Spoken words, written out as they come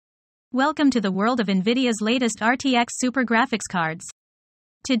Welcome to the world of Nvidia's latest RTX Super graphics cards.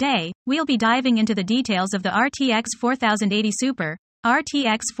 Today, we'll be diving into the details of the RTX 4080 Super,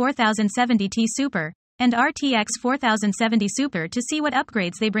 RTX 4070 Ti Super, and RTX 4070 Super to see what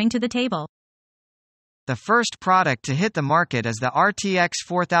upgrades they bring to the table. The first product to hit the market is the RTX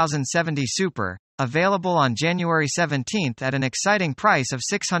 4070 Super, available on January 17 at an exciting price of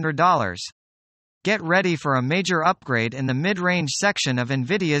 $600. Get ready for a major upgrade in the mid-range section of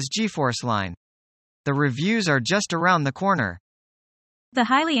Nvidia's GeForce line. The reviews are just around the corner. The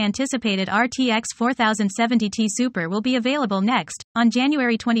highly anticipated RTX 4070 Ti Super will be available next, on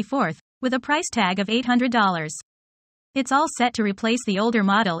January 24, with a price tag of $800. It's all set to replace the older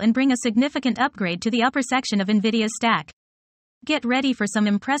model and bring a significant upgrade to the upper section of Nvidia's stack. Get ready for some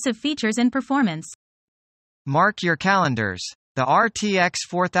impressive features and performance. Mark your calendars. The RTX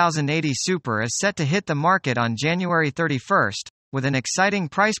 4080 Super is set to hit the market on January 31, with an exciting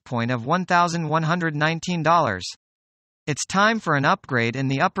price point of $1,119. It's time for an upgrade in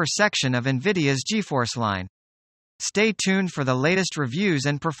the upper section of Nvidia's GeForce line. Stay tuned for the latest reviews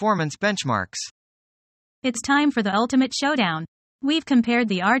and performance benchmarks. It's time for the ultimate showdown. We've compared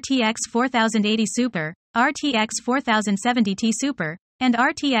the RTX 4080 Super, RTX 4070 Ti Super, and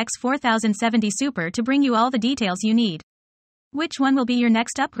RTX 4070 Super to bring you all the details you need. Which one will be your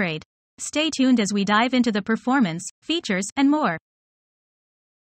next upgrade? Stay tuned as we dive into the performance, features, and more.